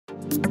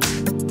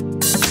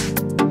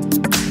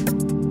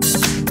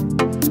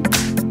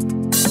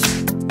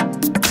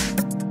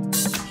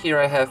Here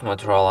I have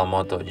Motorola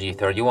Moto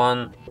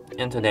G31,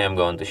 and today I'm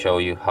going to show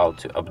you how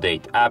to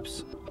update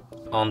apps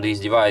on this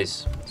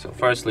device. So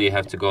firstly you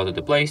have to go to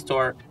the Play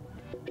Store,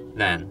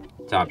 then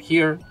tap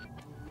here,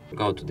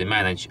 go to the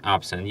Manage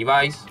Apps and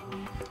Device,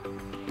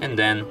 and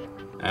then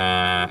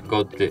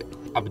go to the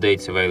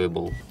updates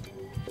available.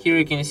 Here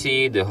you can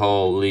see the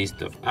whole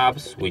list of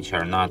apps which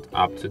are not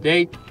up to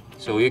date,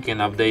 so you can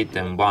update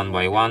them one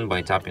by one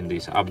by tapping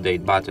this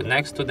update button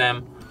next to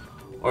them,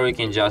 or you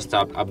can just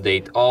tap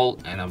update all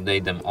and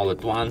update them all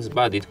at once,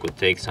 but it could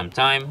take some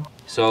time.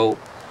 So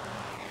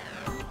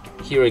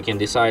here you can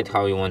decide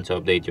how you want to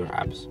update your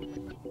apps.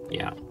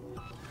 Yeah,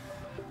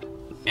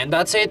 and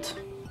that's it.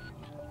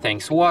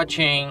 Thanks for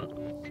watching.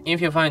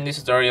 If you find this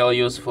tutorial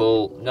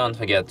useful, don't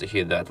forget to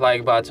hit that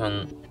like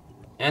button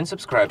and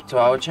subscribe to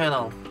our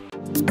channel.